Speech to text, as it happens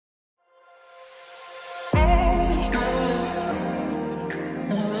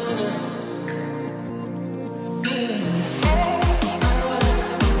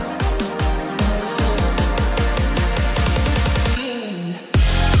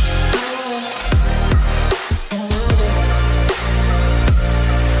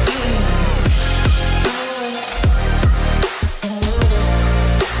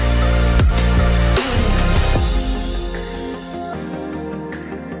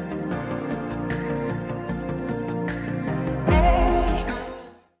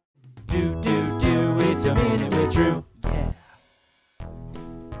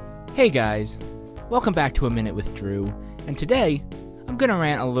Hey guys, welcome back to A Minute with Drew, and today I'm gonna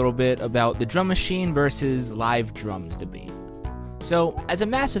rant a little bit about the drum machine versus live drums debate. So, as a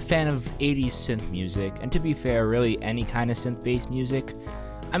massive fan of 80s synth music, and to be fair, really any kind of synth-based music,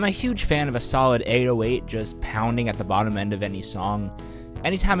 I'm a huge fan of a solid 808 just pounding at the bottom end of any song.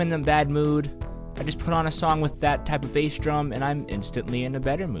 Anytime I'm in a bad mood, I just put on a song with that type of bass drum and I'm instantly in a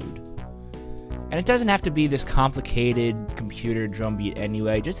better mood. And it doesn't have to be this complicated computer drum beat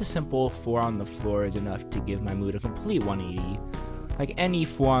anyway, just a simple 4 on the floor is enough to give my mood a complete 180. Like any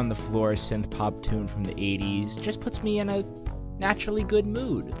 4 on the floor synth pop tune from the 80s just puts me in a naturally good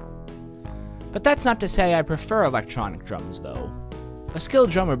mood. But that's not to say I prefer electronic drums though. A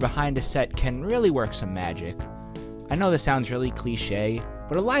skilled drummer behind a set can really work some magic. I know this sounds really cliche,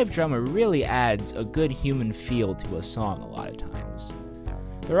 but a live drummer really adds a good human feel to a song a lot of times.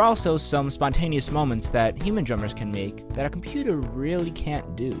 There are also some spontaneous moments that human drummers can make that a computer really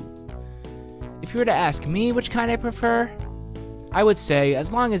can't do. If you were to ask me which kind I prefer, I would say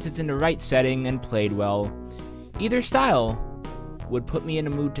as long as it's in the right setting and played well, either style would put me in a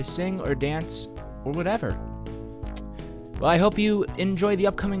mood to sing or dance or whatever. Well, I hope you enjoy the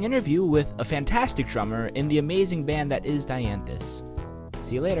upcoming interview with a fantastic drummer in the amazing band that is Dianthus.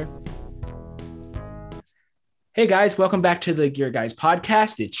 See you later. Hey guys, welcome back to the Gear Guys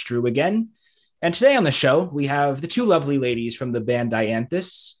podcast. It's Drew again. And today on the show, we have the two lovely ladies from the band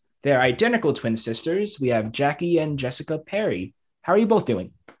Dianthus. They're identical twin sisters. We have Jackie and Jessica Perry. How are you both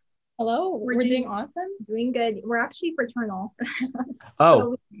doing? Hello, we're doing awesome. Doing good. We're actually fraternal. Oh.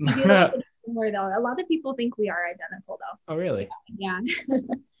 So we do a little more though. A lot of people think we are identical though. Oh, really? Yeah.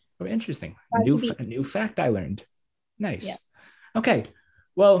 Oh, interesting. New fact I learned. Nice. Yeah. Okay.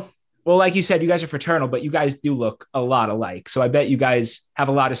 Well, like you said, you guys are fraternal, but you guys do look a lot alike. So I bet you guys have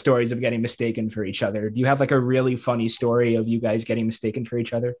a lot of stories of getting mistaken for each other. Do you have like a really funny story of you guys getting mistaken for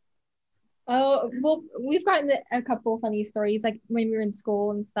each other? Oh, well, we've gotten a couple funny stories, like when we were in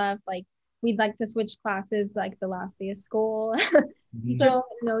school and stuff, like we'd like to switch classes like the last day of school. Teachers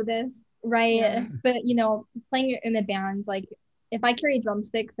know this. Right. Yeah. But, playing in a band, like if I carry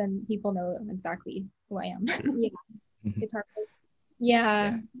drumsticks, then people know exactly who I am. Yeah. Guitar players.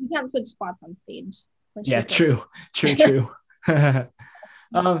 Yeah, you can't switch spots on stage. Yeah, true.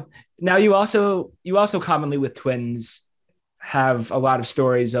 Now you also commonly with twins have a lot of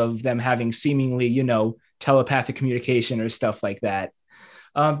stories of them having seemingly, telepathic communication or stuff like that.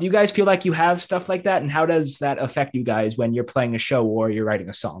 Do you guys feel like you have stuff like that? And how does that affect you guys when you're playing a show or you're writing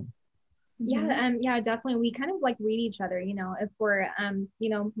a song? Yeah, definitely. We kind of like read each other, if we're,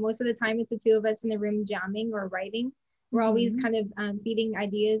 most of the time it's the two of us in the room jamming or writing. We're always kind of feeding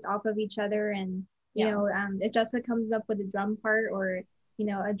ideas off of each other. And, if Jessica comes up with a drum part or,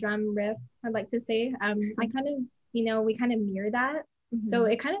 a drum riff, I'd like to say, I kind of, we kind of mirror that. Mm-hmm. So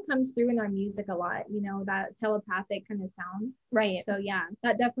it kind of comes through in our music a lot, that telepathic kind of sound. Right. So yeah,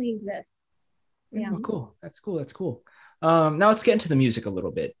 that definitely exists. Yeah. Oh, cool. That's cool. Now let's get into the music a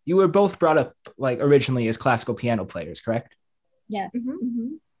little bit. You were both brought up like originally as classical piano players, correct? Yes.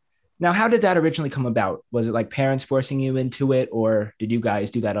 Mm-hmm. Now, how did that originally come about? Was it like parents forcing you into it, or did you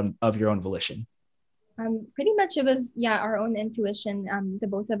guys do that of your own volition? Pretty much it was, our own intuition. The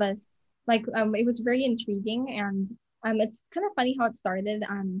both of us, it was very intriguing, and it's kind of funny how it started.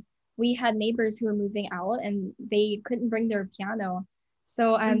 We had neighbors who were moving out, and they couldn't bring their piano,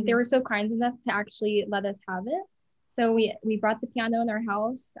 so they were so kind enough to actually let us have it. So we brought the piano in our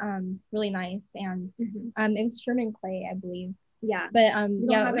house, really nice, and it was Sherman clay, I believe. Yeah, but we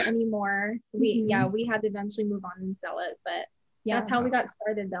don't have it anymore. We had to eventually move on and sell it, but that's how we got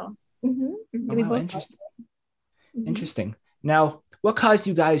started though. Interesting. Now, what caused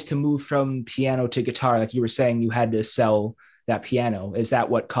you guys to move from piano to guitar? Like you were saying, you had to sell that piano. Is that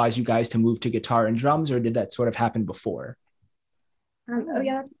what caused you guys to move to guitar and drums, or did that sort of happen before?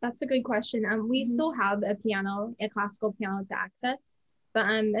 That's a good question. We still have a classical piano to access, but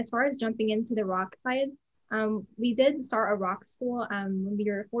as far as jumping into the rock side, we did start a rock school when we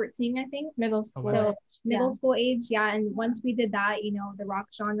were 14, I think. Middle school. So middle school age, and once we did that, the rock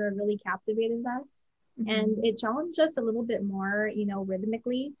genre really captivated us. And it challenged us a little bit more,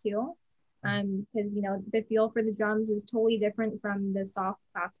 rhythmically too. Because the feel for the drums is totally different from the soft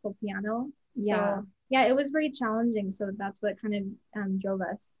classical piano. So it was very challenging. So that's what kind of drove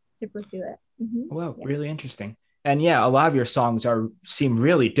us to pursue it. Wow, really interesting. And a lot of your songs seem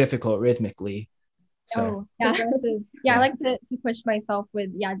really difficult rhythmically. So. Aggressive. I like to push myself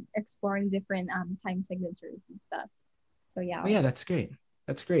with exploring different time signatures and stuff. So Oh, that's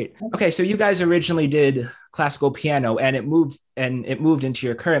great. Okay, so you guys originally did classical piano, and it moved into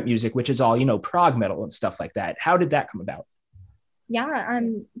your current music, which is all prog metal and stuff like that. How did that come about? Yeah,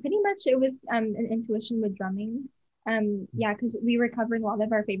 pretty much it was an intuition with drumming. Yeah, because we were covering a lot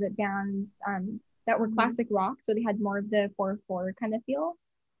of our favorite bands that were classic rock, so they had more of the 4/4 kind of feel.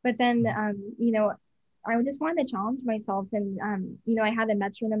 But then I just wanted to challenge myself, and I had a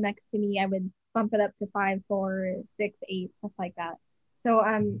metronome next to me. I would bump it up to 5/4, 6/8, stuff like that. So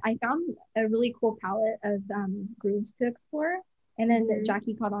I found a really cool palette of grooves to explore, and then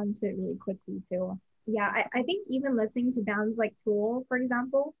Jackie caught on to it really quickly too. Yeah, I think even listening to bands like Tool, for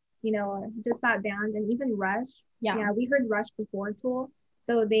example, just that band, and even Rush. Yeah, we heard Rush before Tool.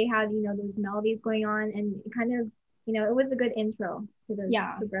 So they had, those melodies going on, and it kind of, it was a good intro to those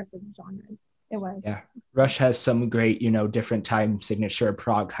progressive genres. It was. Yeah. Rush has some great, different time signature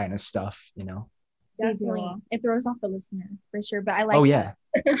prog kind of stuff, Definitely. It throws off the listener for sure, but I like yeah.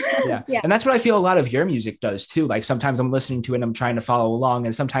 Yeah. And that's what I feel a lot of your music does too. Like sometimes I'm listening to it and I'm trying to follow along,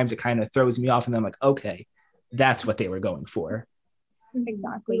 and sometimes it kind of throws me off, and I'm like, okay, that's what they were going for.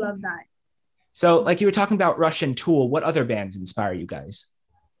 Exactly. Love that. So like you were talking about Rush and Tool, what other bands inspire you guys?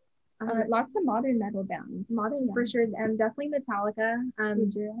 Lots of modern metal bands. For sure. Definitely Metallica.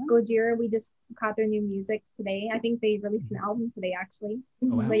 Gojira. We just caught their new music today. I think they released an album today, actually.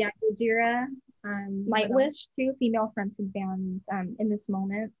 Oh, wow. But yeah, Gojira. Nightwish too, female fronted bands in this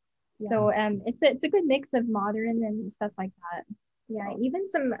moment. Yeah. So it's a good mix of modern and stuff like that. Yeah, so. Even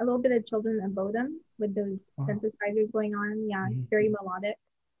a little bit of Children of Bodom with those synthesizers going on. Yeah, very melodic.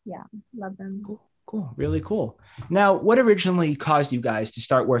 Yeah, love them. Cool. Really cool. Now, what originally caused you guys to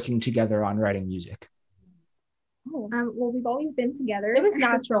start working together on writing music? Well, we've always been together. It was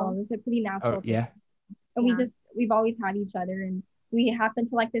natural. It was a pretty natural thing. Yeah. And we've always had each other, and we happen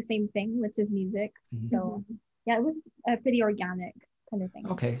to like the same thing, which is music. So yeah, it was a pretty organic kind of thing.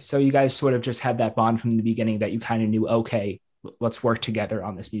 Okay. So you guys sort of just had that bond from the beginning that you kind of knew, okay, let's work together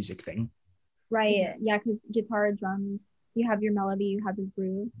on this music thing. Right. Yeah. Because guitar, drums, you have your melody, you have your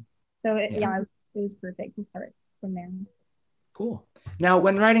groove. So it was perfect to start from there. Cool. Now,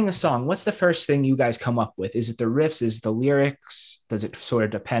 when writing a song, what's the first thing you guys come up with? Is it the riffs? Is it the lyrics? Does it sort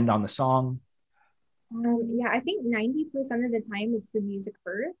of depend on the song? I think 90% of the time it's the music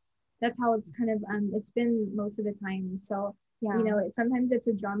first. That's how it's kind of it's been most of the time. So sometimes it's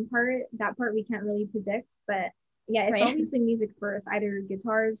a drum part. That part we can't really predict, but it's always the music first, either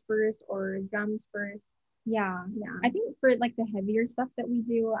guitars first or drums first. Yeah. I think for like the heavier stuff that we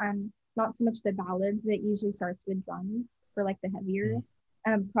do, not so much the ballads. It usually starts with drums for like the heavier,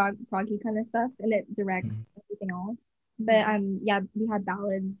 proggy kind of stuff, and it directs everything else. But we had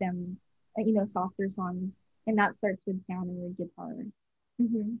ballads and softer songs, and that starts with piano or guitar.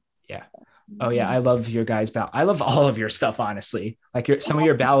 Yeah. So, I love your guys' I love all of your stuff, honestly. Like some of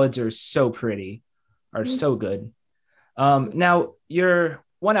your ballads are so pretty, are so good. Now your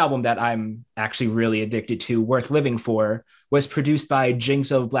one album that I'm actually really addicted to, Worth Living For, was produced by Jinx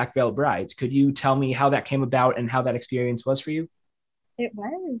of Black Veil Brides. Could you tell me how that came about and how that experience was for you? It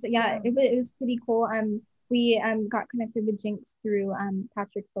was, it was pretty cool. We got connected with Jinx through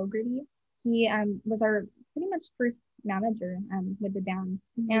Patrick Fogarty. He was our pretty much first manager with the band,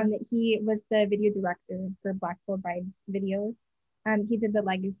 and he was the video director for Black Veil Brides videos. He did the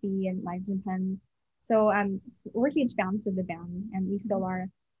Legacy and Lives and Pens. So we're huge fans of the band, and we still are.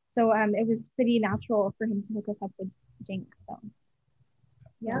 So it was pretty natural for him to hook us up with Jinx. So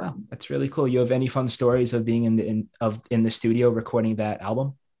yeah, wow, that's really cool. You have any fun stories of being in the studio recording that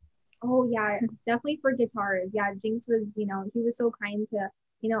album? Oh yeah, definitely for guitars. Yeah, Jinx was, he was so kind to,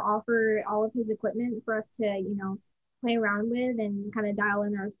 offer all of his equipment for us to, play around with and kind of dial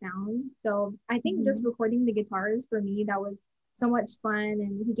in our sound. So I think just recording the guitars for me, that was so much fun,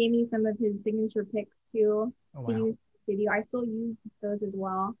 and he gave me some of his signature picks too to use in the studio. I still use those as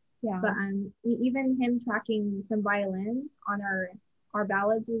well. Yeah. But even him tracking some violin on our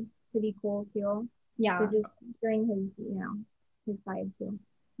ballads was pretty cool too. Yeah. So just hearing his his side too.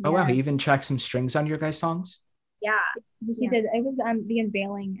 Oh wow, he even tracked some strings on your guys' songs? Yeah. He did. It was The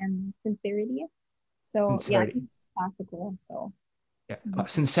Unveiling and Sincerity. So Sincerity. Classical. So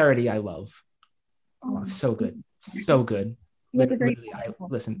Sincerity I love. Oh, so good. So good. It was a very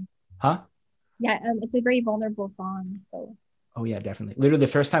listen. Huh? Yeah, it's a very vulnerable song. So. Oh yeah, definitely. Literally,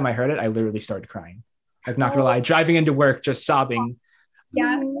 the first time I heard it, I literally started crying. Like, not gonna lie, driving into work, just sobbing.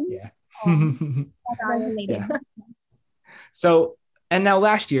 Yeah. Yeah. So, and now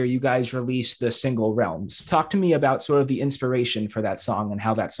last year, you guys released the single Realms. Talk to me about sort of the inspiration for that song and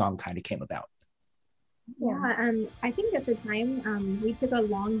how that song kind of came about. Yeah, I think at the time, we took a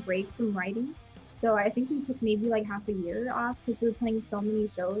long break from writing. So I think we took maybe like half a year off because we were playing so many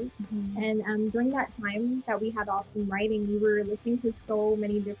shows. And during that time that we had off from writing, we were listening to so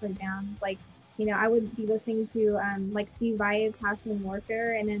many different bands, like, I would be listening to like Steve Vai, Passion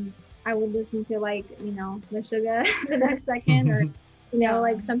Warfare, and then I would listen to like, Meshuggah the next second, or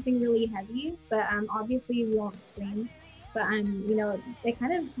like something really heavy. But obviously we won't scream. But they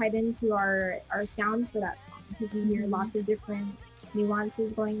kind of tied into our sound for that song, because you hear lots of different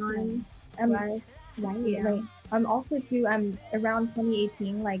nuances going on. Right. Yeah. Right. Also too, around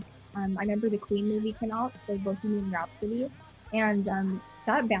 2018, like I remember the Queen movie came out, so Bohemian Rhapsody, and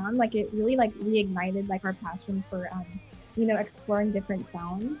that band, like, it really like reignited like our passion for exploring different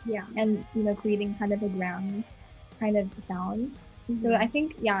sounds. Yeah. And creating kind of a grand kind of sound. So I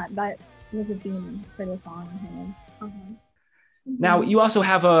think that was the theme for the song. Now, you also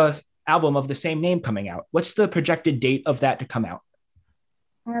have a album of the same name coming out. What's the projected date of that to come out?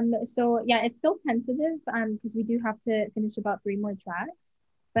 So yeah, it's still tentative because we do have to finish about 3 more tracks,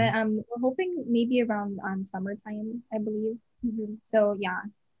 but we're hoping maybe around summertime, I believe. So yeah,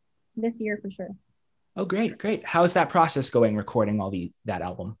 this year for sure. Oh, great. How's that process going, recording that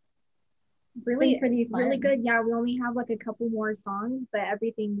album? Really, pretty fun. really good. Yeah, we only have like a couple more songs, but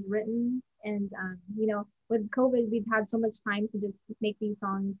everything's written. And with COVID, we've had so much time to just make these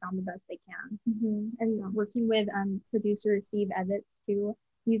songs sound the best they can. And working with producer Steve Evans too.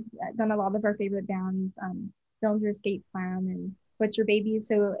 He's done a lot of our favorite bands, Dillinger Escape Plan and Butcher Babies.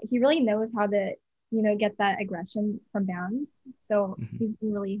 So he really knows how to, get that aggression from bands. So he's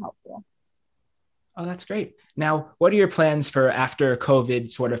been really helpful. Oh, that's great. Now, what are your plans for after COVID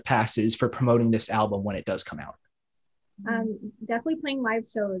sort of passes for promoting this album when it does come out? Definitely playing live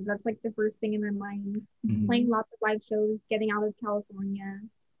shows. That's like the first thing in my mind. Playing lots of live shows, getting out of California.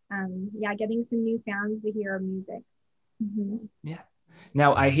 Getting some new fans to hear our music. Yeah.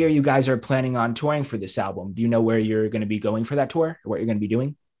 Now, I hear you guys are planning on touring for this album. Do you know where you're going to be going for that tour, or what you're going to be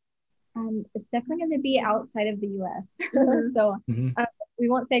doing? It's definitely going to be outside of the US. So we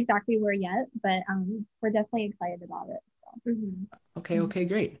won't say exactly where yet, but we're definitely excited about it. So. Okay,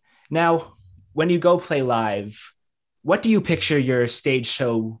 great. Now, when you go play live, what do you picture your stage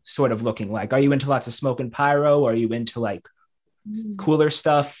show sort of looking like? Are you into lots of smoke and pyro? Or are you into like cooler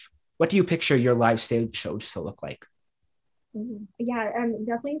stuff? What do you picture your live stage show to look like? Yeah,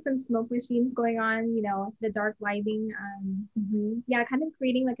 definitely some smoke machines going on, the dark lighting. Kind of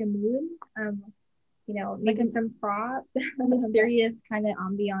creating like a mood. Maybe some props, mysterious kind of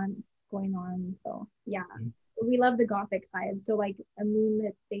ambiance going on. So yeah, we love the gothic side. So like a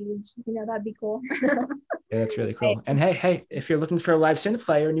moonlit stage, that'd be cool. Yeah, that's really cool. And hey, if you're looking for a live synth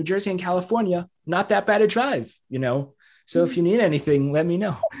player, New Jersey and California, not that bad a drive, So if you need anything, let me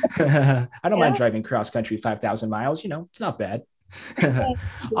know. I don't mind driving cross country 5,000 miles. It's not bad.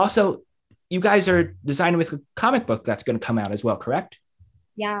 Also, you guys are designing with a comic book that's going to come out as well, correct?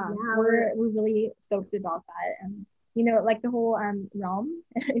 Yeah, we're really stoked about that. And like the whole realm,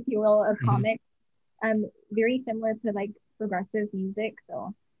 if you will, of comics, very similar to like progressive music.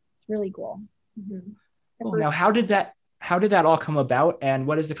 So it's really cool. Cool. Now, how did that all come about, and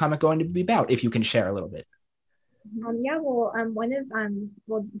what is the comic going to be about, if you can share a little bit? One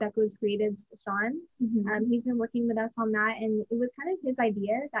of Deco's creatives, Sean, he's been working with us on that, and it was kind of his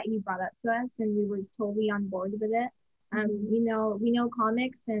idea that he brought up to us, and we were totally on board with it. We know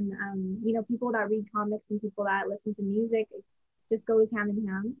comics, and people that read comics and people that listen to music, it just goes hand in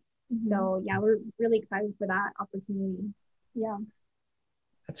hand. So yeah, we're really excited for that opportunity. Yeah,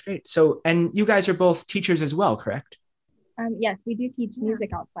 that's great. So, and you guys are both teachers as well, correct? Yes, we do teach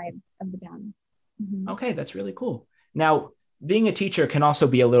music outside of the band. Okay, that's really cool. Now, being a teacher can also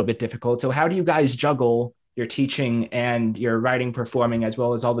be a little bit difficult. So how do you guys juggle your teaching and your writing, performing, as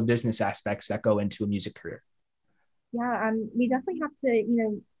well as all the business aspects that go into a music career? Yeah, we definitely have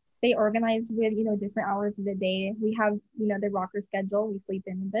to, stay organized with, different hours of the day. We have, the rocker schedule. We sleep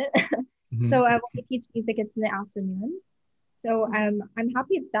in a bit. So when we teach music, it's in the afternoon. So I'm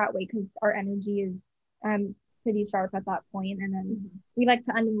happy it's that way, because our energy is pretty sharp at that point, and then we like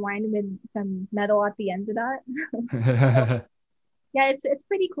to unwind with some metal at the end of that. Yeah, it's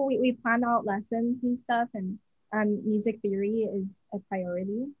pretty cool. We plan out lessons and stuff, and music theory is a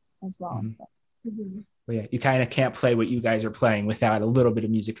priority as well. So. Well, yeah, you kind of can't play what you guys are playing without a little bit of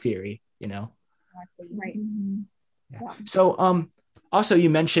music theory, Exactly. Right. Yeah. So also,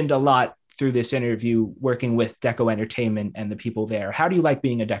 you mentioned a lot through this interview working with Deco Entertainment and the people there. How do you like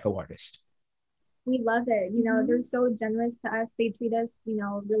being a Deco artist? We love it. They're so generous to us. They treat us,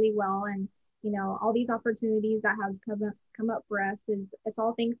 really well. And, all these opportunities that have come up for us, it's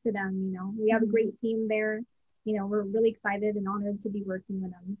all thanks to them. We have a great team there. We're really excited and honored to be working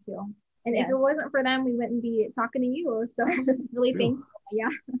with them too. And if it wasn't for them, we wouldn't be talking to you. So really thankful. Yeah,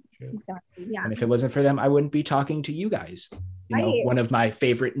 exactly. Yeah. And if it wasn't for them, I wouldn't be talking to you guys. One of my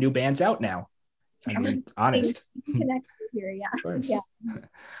favorite new bands out now. I mean, honest. Connections here, yeah. Of course. Yeah.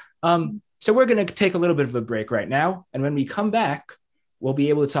 So we're going to take a little bit of a break right now. And when we come back, we'll be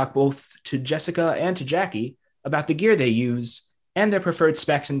able to talk both to Jessica and to Jackie about the gear they use and their preferred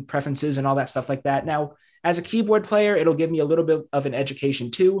specs and preferences and all that stuff like that. Now, as a keyboard player, it'll give me a little bit of an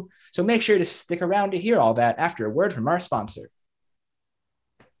education too. So make sure to stick around to hear all that after a word from our sponsor.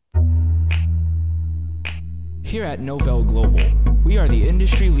 Here at Novell Global, we are the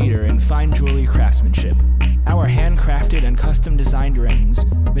industry leader in fine jewelry craftsmanship. Our handcrafted and custom designed rings,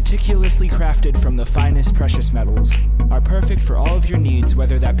 meticulously crafted from the finest precious metals, are perfect for all of your needs,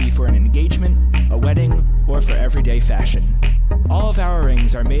 whether that be for an engagement, a wedding, or for everyday fashion. All of our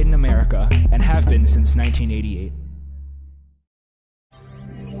rings are made in America and have been since 1988.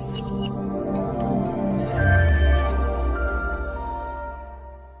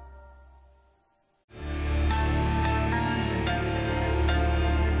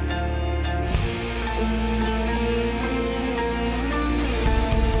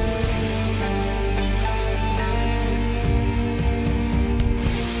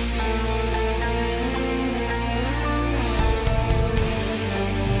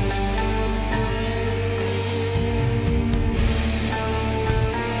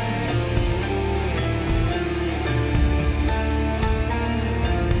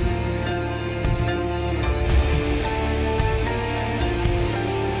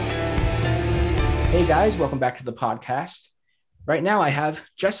 Hey guys, welcome back to the podcast. Right now I have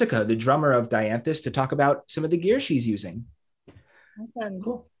Jessica, the drummer of Dianthus, to talk about some of the gear she's using. Awesome.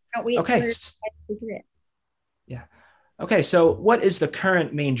 Cool. Can't wait Okay. for to hear it. Yeah. Okay, so what is the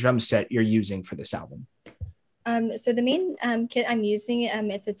current main drum set you're using for this album? So the main kit I'm using,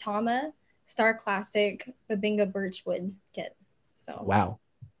 it's a Tama Star Classic Babinga Birchwood kit. So Wow.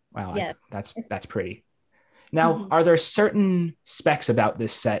 Yeah. That's pretty. Now, are there certain specs about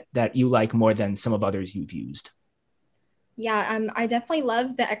this set that you like more than some of others you've used? Yeah, I definitely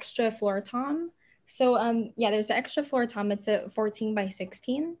love the extra floor tom. So yeah, there's the extra floor tom. It's a 14 by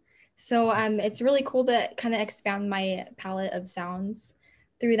 16. So it's really cool to kind of expand my palette of sounds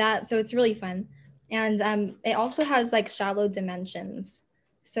through that. So it's really fun. And it also has like shallow dimensions.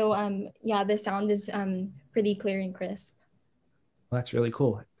 So yeah, the sound is pretty clear and crisp. Well, that's really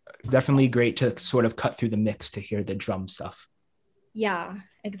cool. Definitely great to sort of cut through the mix to hear the drum stuff. Yeah,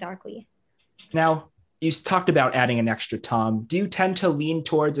 exactly. Now, you talked about adding an extra tom. Do you tend to lean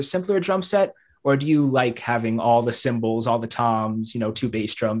towards a simpler drum set, or do you like having all the cymbals, all the toms, two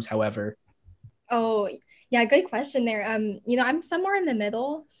bass drums, however? Oh, yeah, good question there. I'm somewhere in the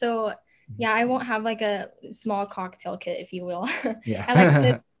middle. So yeah, I won't have like a small cocktail kit, if you will. Yeah. I like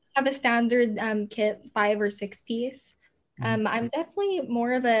to have a standard kit, 5 or 6 piece. I'm definitely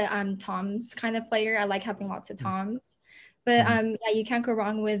more of a toms kind of player. I like having lots of toms. But yeah, you can't go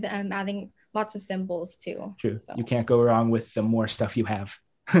wrong with adding lots of cymbals too. True. So. You can't go wrong with the more stuff you have.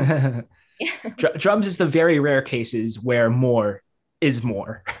 Drums is the very rare cases where more is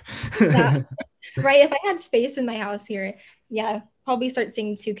more. Yeah. Right. If I had space in my house here, yeah, probably start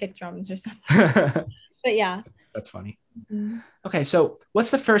singing 2 kick drums or something. But yeah. That's funny. Okay, so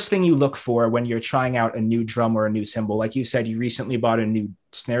what's the first thing you look for when you're trying out a new drum or a new cymbal? Like you said, you recently bought a new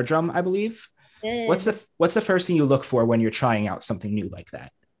snare drum, I believe. What's the first thing you look for when you're trying out something new like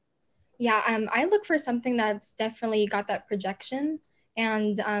that? Yeah, I look for something that's definitely got that projection.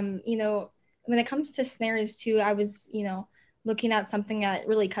 And when it comes to snares too, I was, looking at something that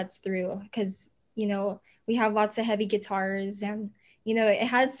really cuts through because, we have lots of heavy guitars and, it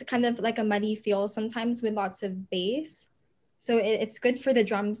has kind of like a muddy feel sometimes with lots of bass. So it's good for the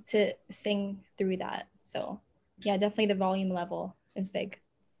drums to sing through that. So yeah, definitely the volume level is big.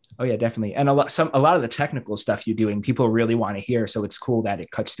 Oh yeah, definitely. And a lot of the technical stuff you're doing, people really want to hear. So it's cool that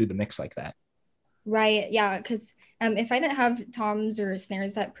it cuts through the mix like that. Right. Yeah. Because if I didn't have toms or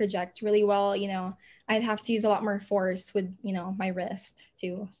snares that project really well, I'd have to use a lot more force with, my wrist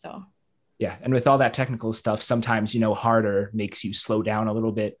too. So. Yeah. And with all that technical stuff, sometimes, harder makes you slow down a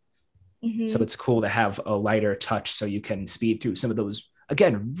little bit. So it's cool to have a lighter touch so you can speed through some of those,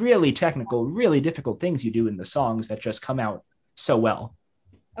 again, really technical, really difficult things you do in the songs that just come out so well.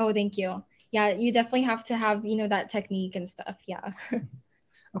 Oh, thank you. Yeah, you definitely have to have, that technique and stuff. Yeah.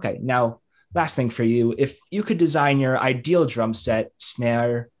 Okay. Now, last thing for you, if you could design your ideal drum set,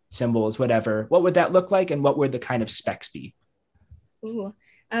 snare, cymbals, whatever, what would that look like? And what would the kind of specs be? Ooh,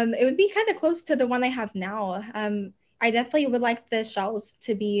 it would be kind of close to the one I have now. I definitely would like the shells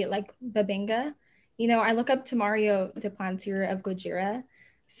to be like Babinga. I look up to Mario de Plantur of Gojira.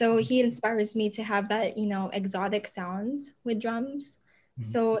 So he inspires me to have that, exotic sound with drums.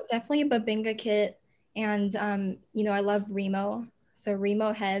 So definitely a Babinga kit. And, I love Remo. So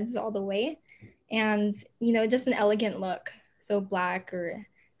Remo heads all the way. and just an elegant look. So black or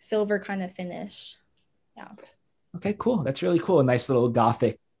silver kind of finish. Yeah. Okay, cool. That's really cool. A nice little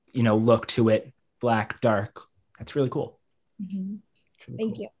gothic, look to it. Black, dark. That's really cool. Mm-hmm. Really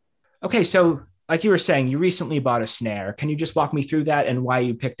Thank cool. you. Okay, so like you were saying, you recently bought a snare. Can you just walk me through that and why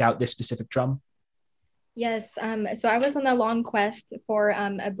you picked out this specific drum? Yes. So I was on a long quest for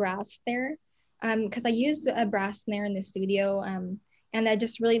a brass snare, because I used a brass snare in the studio, and I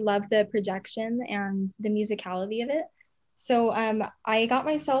just really loved the projection and the musicality of it. So I got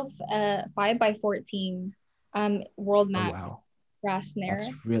myself a 5x14 World Oh, Max wow. brass snare.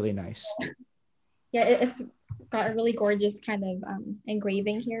 That's really nice. Yeah, it's got a really gorgeous kind of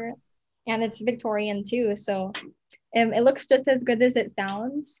engraving here, and it's Victorian too. So it looks just as good as it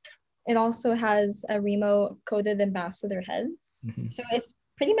sounds. It also has a Remo coated ambassador head. Mm-hmm. So it's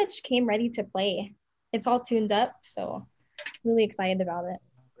pretty much came ready to play. It's all tuned up, so really excited about it.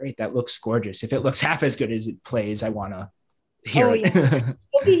 Great. That looks gorgeous. If it looks half as good as it plays, I want to hear Oh it. yeah,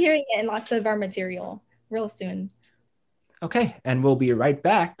 we'll be hearing it in lots of our material real soon. Okay, and we'll be right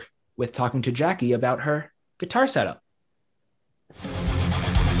back with talking to Jackie about her guitar setup.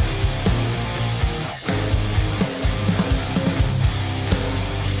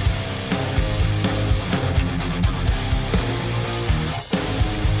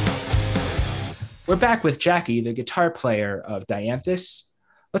 We're back with Jackie, the guitar player of Dianthus.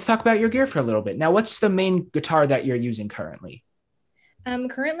 Let's talk about your gear for a little bit. Now, what's the main guitar that you're using currently?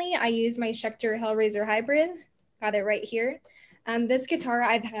 Currently, I use my Schecter Hellraiser Hybrid. Got it right here. This guitar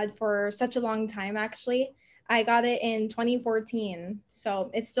I've had for such a long time, actually. I got it in 2014,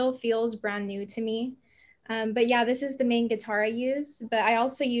 so it still feels brand new to me. But yeah, this is the main guitar I use, but I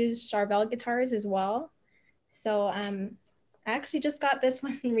also use Charvel guitars as well. So I actually just got this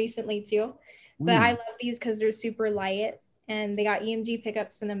one recently too, but I Ooh, love these because they're super light and they got EMG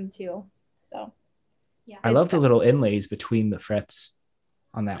pickups in them too. So yeah, I love the little inlays between the frets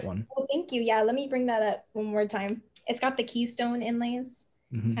on that one. Oh, thank you. Yeah, let me bring that up one more time. It's got the keystone inlays.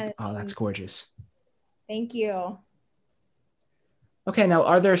 Mm-hmm. Kind of Oh, that's gorgeous. Thank you. Okay, now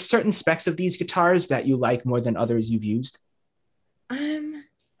are there certain specs of these guitars that you like more than others you've used? Um,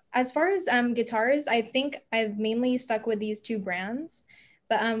 as far as guitars, I think I've mainly stuck with these two brands.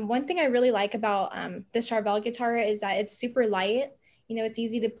 But one thing I really like about the Charvel guitar is that it's super light. It's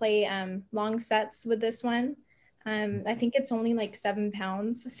easy to play long sets with this one. I think it's only like 7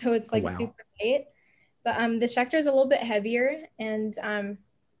 pounds, so it's Oh, like wow. super light. But the Schecter is a little bit heavier, and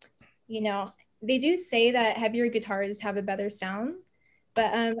you know, they do say that heavier guitars have a better sound,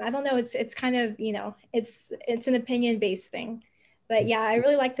 but I don't know. It's kind of it's an opinion based thing. But yeah, I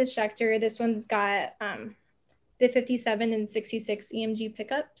really like this Schecter. This one's got the 57 and 66 EMG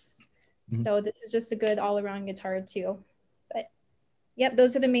pickups. Mm-hmm. So this is just a good all around guitar too. But yep,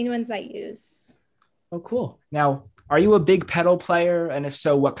 those are the main ones I use. Oh, cool. Now, are you a big pedal player? And if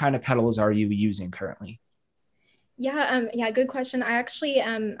so, what kind of pedals are you using currently? Yeah, good question. I actually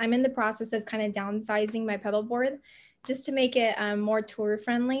I'm in the process of kind of downsizing my pedal board just to make it more tour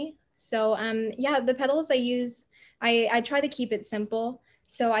friendly. So yeah, the pedals I use, I try to keep it simple.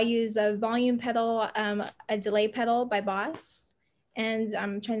 So I use a volume pedal, a delay pedal by Boss, and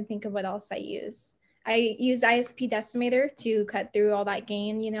I'm trying to think of what else I use. I use ISP decimator to cut through all that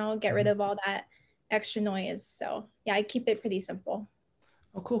gain, get rid of all that extra noise. So yeah, I keep it pretty simple.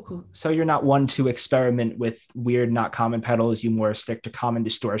 Oh, cool, cool. So you're not one to experiment with weird, not common pedals. You more stick to common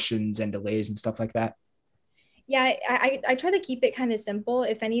distortions and delays and stuff like that. Yeah, I try to keep it kind of simple.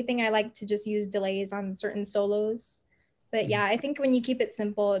 If anything, I like to just use delays on certain solos. But yeah, I think when you keep it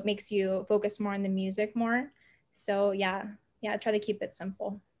simple, it makes you focus more on the music more. So yeah, I try to keep it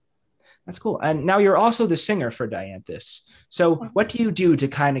simple. That's cool. And now you're also the singer for Dianthus. So what do you do to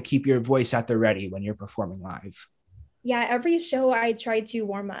kind of keep your voice at the ready when you're performing live? Yeah, every show I try to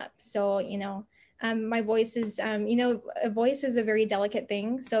warm up. So, my voice is, a voice is a very delicate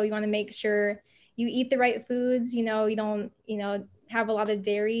thing. So you want to make sure you eat the right foods, you don't, have a lot of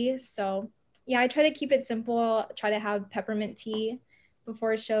dairy. So yeah, I try to keep it simple, try to have peppermint tea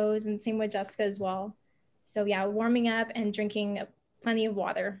before shows and same with Jessica as well. So yeah, warming up and drinking plenty of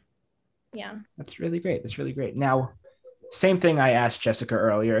water. Yeah. That's really great. That's really great. Now, same thing I asked Jessica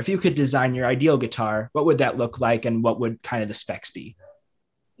earlier. If you could design your ideal guitar, what would that look like and what would kind of the specs be?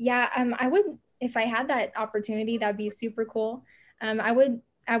 Yeah, I would if I had that opportunity, that'd be super cool. I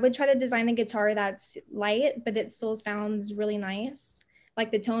would try to design a guitar that's light, but it still sounds really nice.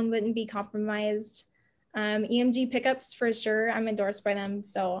 Like the tone wouldn't be compromised. EMG pickups for sure. I'm endorsed by them,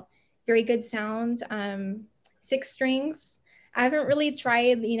 so very good sound. 6 strings. I haven't really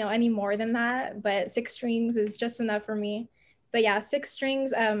tried, any more than that, but 6 strings is just enough for me. But yeah, 6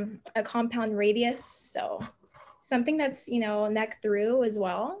 strings, a compound radius. So something that's, neck through as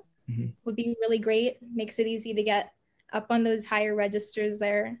well would be really great. Makes it easy to get up on those higher registers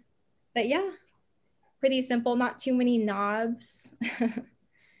there. But yeah, pretty simple, not too many knobs.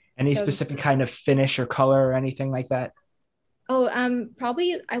 Any specific kind of finish or color or anything like that? Oh,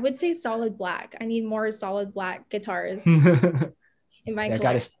 probably I would say solid black. I need more solid black guitars in my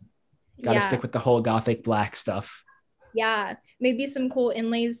collection. Gotta stick with the whole gothic black stuff. Yeah, maybe some cool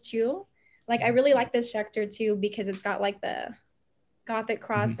inlays too. Like I really like this Schecter too because it's got like the gothic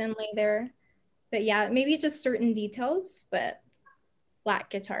cross inlay there. But yeah, maybe just certain details, but black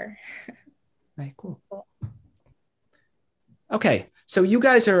guitar. Right, cool. Okay, so you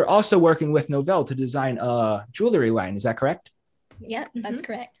guys are also working with Novell to design a jewelry line, is that correct? Yeah, that's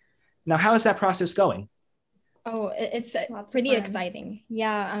correct. Now, how is that process going? Oh, it's pretty exciting.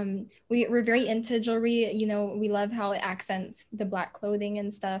 Yeah, we're very into jewelry. We love how it accents the Black clothing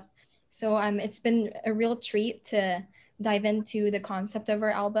and stuff. So it's been a real treat to dive into the concept of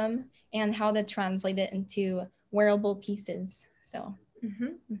our album and how to translate it into wearable pieces. So.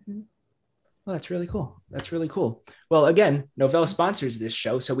 Well, that's really cool. That's really cool. Well, again, Novell sponsors this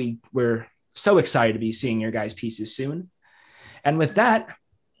show, so we're so excited to be seeing your guys' pieces soon. And with that,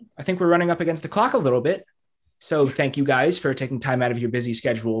 I think we're running up against the clock a little bit. So thank you guys for taking time out of your busy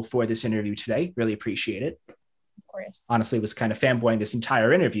schedule for this interview today. Really appreciate it. Of course. Honestly, was kind of fanboying this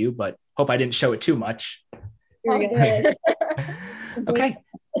entire interview, but hope I didn't show it too much. You're good. Okay.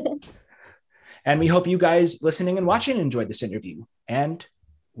 And we hope you guys listening and watching enjoyed this interview. And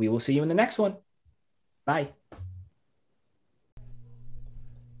we will see you in the next one. Bye.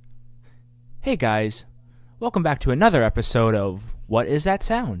 Hey guys, welcome back to another episode of What Is That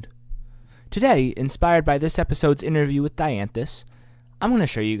Sound? Today, inspired by this episode's interview with Dianthus, I'm going to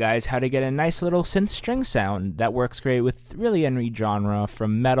show you guys how to get a nice little synth string sound that works great with really any genre,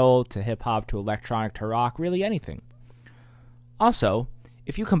 from metal to hip-hop to electronic to rock, really anything. Also,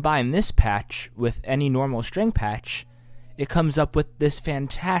 if you combine this patch with any normal string patch, it comes up with this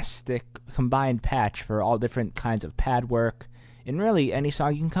fantastic combined patch for all different kinds of pad work in really any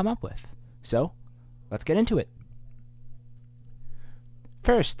song you can come up with. So, let's get into it.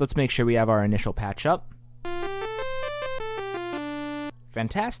 First, let's make sure we have our initial patch up.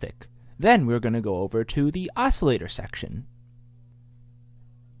 Fantastic. Then we're going to go over to the oscillator section.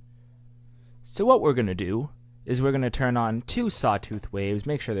 So what we're going to do is we're going to turn on 2 sawtooth waves,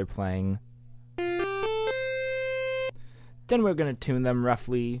 make sure they're playing. Then we're going to tune them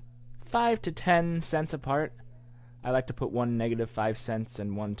roughly 5 to 10 cents apart. I like to put one -5 cents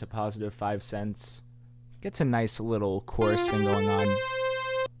and one to +5 cents. Gets a nice little chorus thing going on.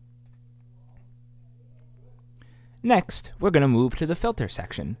 Next, we're going to move to the filter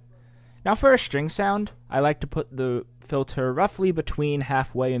section. Now for a string sound, I like to put the filter roughly between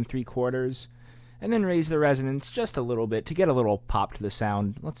halfway and 3/4, and then raise the resonance just a little bit to get a little pop to the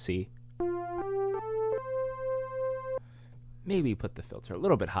sound. Let's see. Maybe put the filter a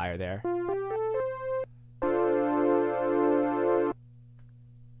little bit higher there.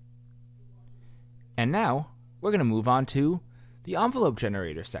 And now, we're going to move on to the envelope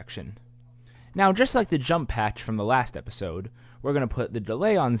generator section. Now, just like the jump patch from the last episode, we're going to put the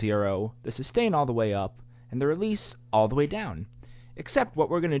delay on 0, the sustain all the way up, and the release all the way down. Except what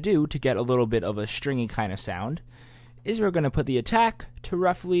we're going to do to get a little bit of a stringy kind of sound is we're going to put the attack to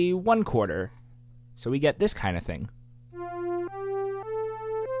roughly 1/4. So we get this kind of thing.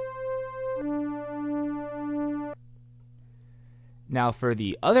 Now for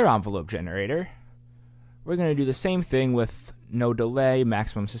the other envelope generator, we're going to do the same thing with no delay,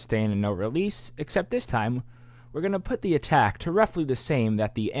 maximum sustain, and no release, except this time we're going to put the attack to roughly the same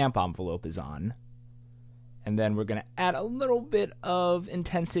that the amp envelope is on. And then we're going to add a little bit of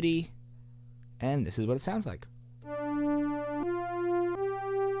intensity, and this is what it sounds like.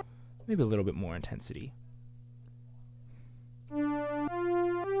 Maybe a little bit more intensity.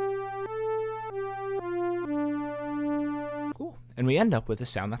 Cool. And we end up with a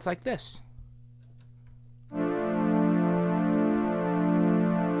sound that's like this.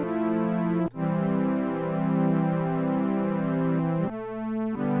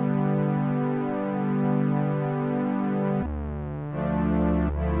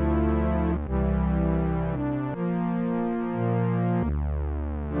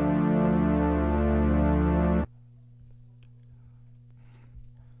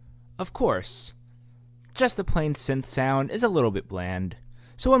 Of course, just the plain synth sound is a little bit bland,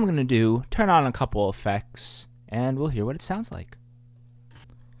 so what I'm going to do, turn on a couple effects, and we'll hear what it sounds like.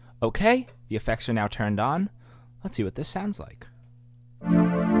 Okay, the effects are now turned on. Let's see what this sounds like.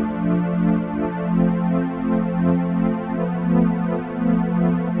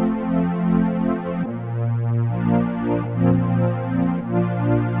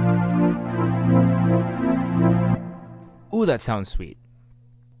 that sounds sweet.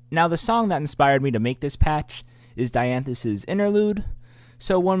 Now, the song that inspired me to make this patch is Dianthus' Interlude.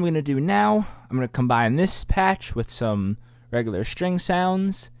 So what I'm going to do now, I'm going to combine this patch with some regular string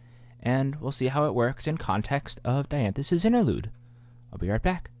sounds, and we'll see how it works in context of Dianthus' Interlude. I'll be right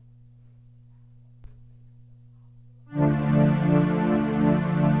back.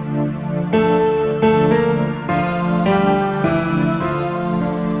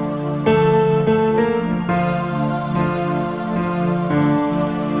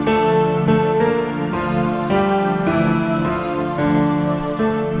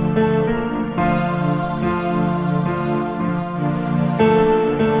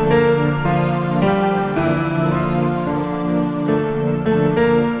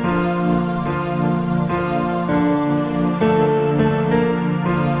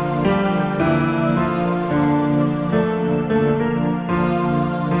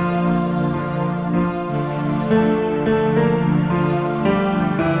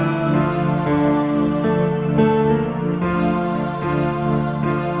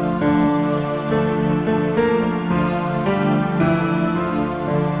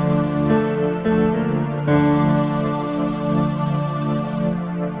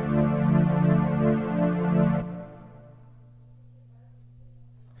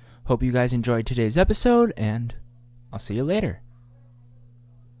 Hope you guys enjoyed today's episode, and I'll see you later.